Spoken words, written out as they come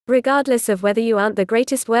Regardless of whether you aren't the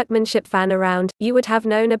greatest workmanship fan around, you would have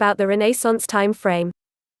known about the Renaissance time frame,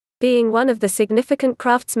 being one of the significant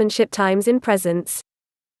craftsmanship times in presence.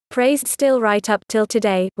 Praised still right up till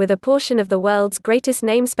today, with a portion of the world's greatest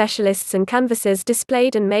name specialists and canvases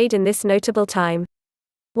displayed and made in this notable time.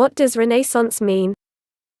 What does Renaissance mean?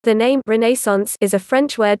 The name Renaissance is a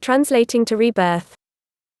French word translating to rebirth.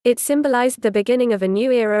 It symbolized the beginning of a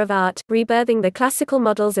new era of art, rebirthing the classical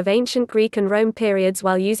models of ancient Greek and Rome periods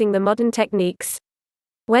while using the modern techniques.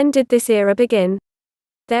 When did this era begin?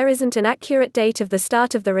 There isn't an accurate date of the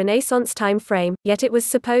start of the Renaissance time frame, yet it was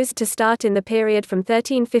supposed to start in the period from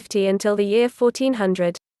 1350 until the year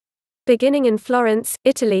 1400. Beginning in Florence,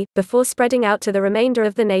 Italy, before spreading out to the remainder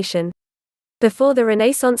of the nation. Before the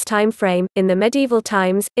Renaissance time frame, in the medieval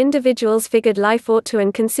times, individuals figured life ought to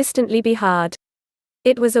and consistently be hard.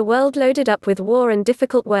 It was a world loaded up with war and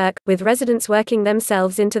difficult work, with residents working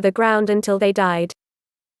themselves into the ground until they died.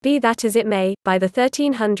 Be that as it may, by the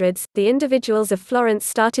 1300s, the individuals of Florence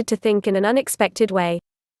started to think in an unexpected way.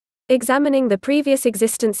 Examining the previous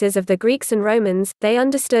existences of the Greeks and Romans, they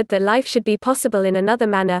understood that life should be possible in another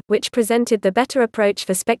manner, which presented the better approach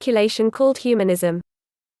for speculation called humanism.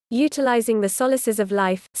 Utilizing the solaces of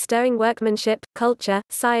life, stirring workmanship, culture,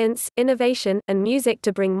 science, innovation, and music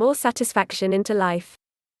to bring more satisfaction into life.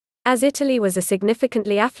 As Italy was a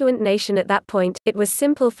significantly affluent nation at that point, it was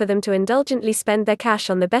simple for them to indulgently spend their cash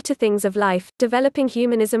on the better things of life, developing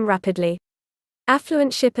humanism rapidly.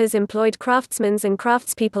 Affluent shippers employed craftsmen and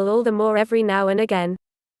craftspeople all the more every now and again.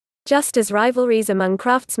 Just as rivalries among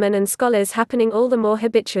craftsmen and scholars happening all the more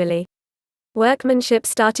habitually. Workmanship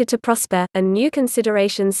started to prosper, and new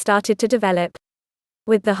considerations started to develop.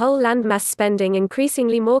 With the whole landmass spending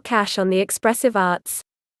increasingly more cash on the expressive arts.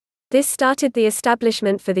 This started the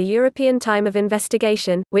establishment for the European time of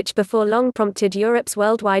investigation, which before long prompted Europe's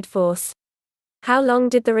worldwide force. How long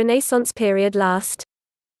did the Renaissance period last?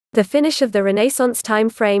 The finish of the Renaissance time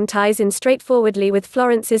frame ties in straightforwardly with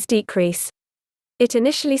Florence's decrease. It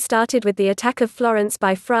initially started with the attack of Florence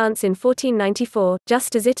by France in 1494,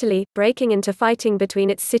 just as Italy, breaking into fighting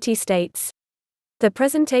between its city-states. The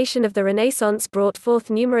presentation of the Renaissance brought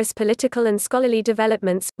forth numerous political and scholarly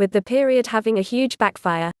developments, with the period having a huge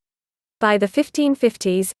backfire. By the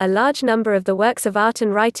 1550s, a large number of the works of art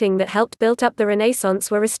and writing that helped build up the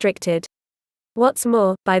Renaissance were restricted. What's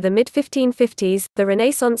more, by the mid-1550s, the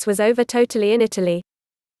Renaissance was over totally in Italy.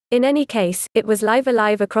 In any case, it was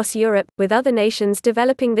alive across Europe, with other nations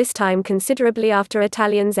developing this time considerably after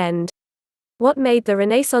Italian's end. What made the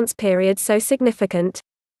Renaissance period so significant?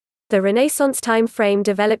 The Renaissance time frame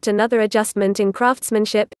developed another adjustment in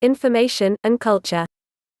craftsmanship, information, and culture.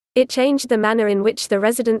 It changed the manner in which the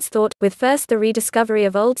residents thought, with first the rediscovery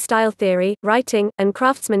of old-style theory, writing, and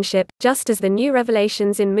craftsmanship, just as the new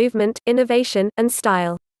revelations in movement, innovation, and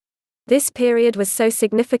style. This period was so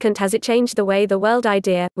significant as it changed the way the world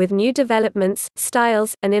idea, with new developments,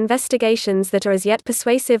 styles, and investigations that are as yet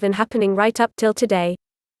persuasive and happening right up till today.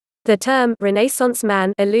 The term Renaissance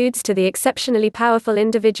man alludes to the exceptionally powerful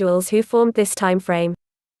individuals who formed this time frame.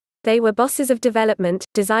 They were bosses of development,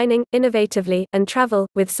 designing, innovatively, and travel,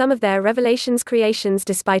 with some of their revelations creations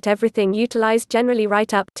despite everything utilized generally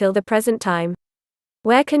right up till the present time.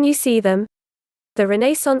 Where can you see them? The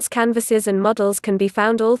Renaissance canvases and models can be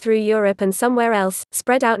found all through Europe and somewhere else,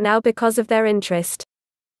 spread out now because of their interest.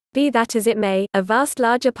 Be that as it may, a vast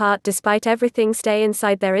larger part despite everything stay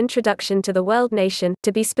inside their introduction to the world nation,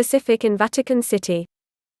 to be specific in Vatican City.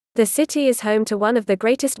 The city is home to one of the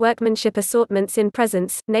greatest workmanship assortments in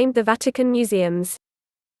presence, named the Vatican Museums.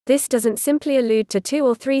 This doesn't simply allude to 2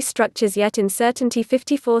 or 3 structures yet in certainty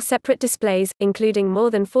 54 separate displays, including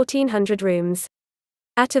more than 1,400 rooms.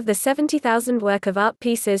 Out of the 70,000 work of art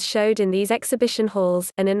pieces showed in these exhibition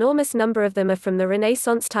halls, an enormous number of them are from the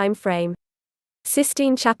Renaissance time frame.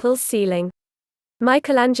 Sistine Chapel's ceiling.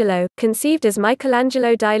 Michelangelo, conceived as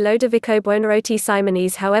Michelangelo di Lodovico Buonarroti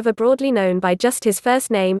Simonis, however broadly known by just his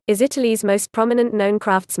first name, is Italy's most prominent known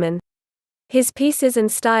craftsman. His pieces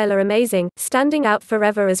and style are amazing, standing out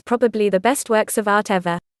forever as probably the best works of art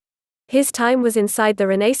ever. His time was inside the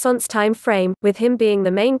Renaissance time frame, with him being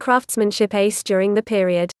the main craftsmanship ace during the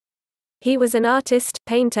period. He was an artist,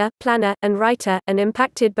 painter, planner, and writer, and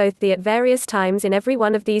impacted both the at various times in every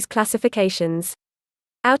one of these classifications.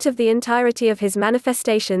 Out of the entirety of his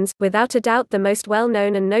manifestations, without a doubt the most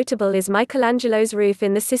well-known and notable is Michelangelo's roof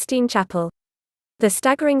in the Sistine Chapel. The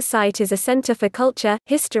staggering sight is a center for culture,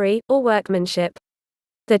 history, or workmanship.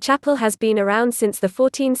 The chapel has been around since the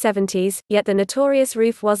 1470s, yet the notorious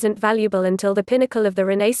roof wasn't valuable until the pinnacle of the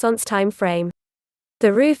Renaissance time frame.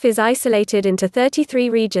 The roof is isolated into 33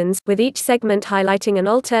 regions, with each segment highlighting an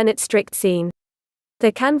alternate strict scene.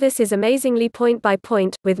 The canvas is amazingly point by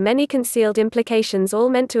point, with many concealed implications, all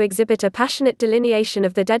meant to exhibit a passionate delineation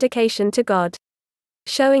of the dedication to God,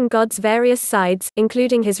 showing God's various sides,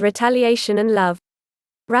 including his retaliation and love.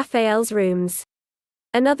 Raphael's rooms.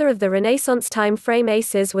 Another of the Renaissance time frame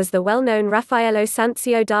aces was the well-known Raffaello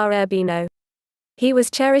Sanzio da Urbino. He was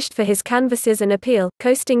cherished for his canvases and appeal,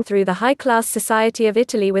 coasting through the high-class society of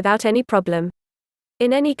Italy without any problem.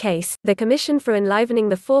 In any case, the commission for enlivening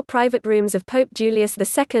the 4 private rooms of Pope Julius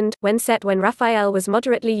II, when Raphael was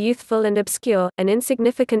moderately youthful and obscure, an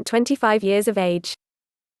insignificant 25 years of age.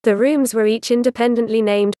 The rooms were each independently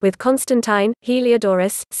named, with Constantine,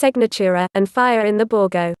 Heliodorus, Segnatura, and Fire in the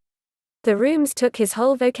Borgo. The rooms took his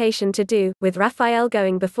whole vocation to do, with Raphael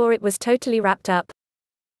going before it was totally wrapped up.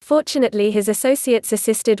 Fortunately, his associates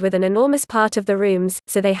assisted with an enormous part of the rooms,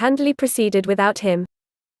 so they handily proceeded without him.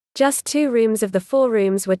 Just 2 rooms of the 4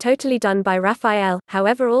 rooms were totally done by Raphael,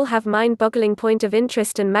 however all have mind-boggling point of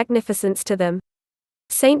interest and magnificence to them.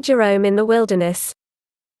 Saint Jerome in the Wilderness.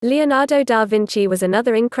 Leonardo da Vinci was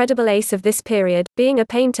another incredible ace of this period, being a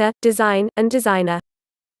painter, and designer.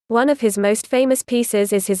 One of his most famous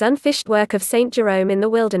pieces is his unfinished work of Saint Jerome in the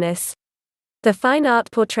Wilderness. The fine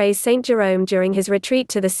art portrays Saint Jerome during his retreat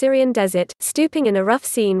to the Syrian desert, stooping in a rough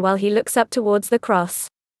scene while he looks up towards the cross.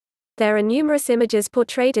 There are numerous images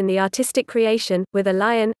portrayed in the artistic creation, with a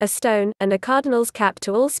lion, a stone, and a cardinal's cap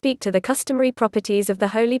to all speak to the customary properties of the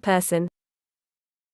holy person.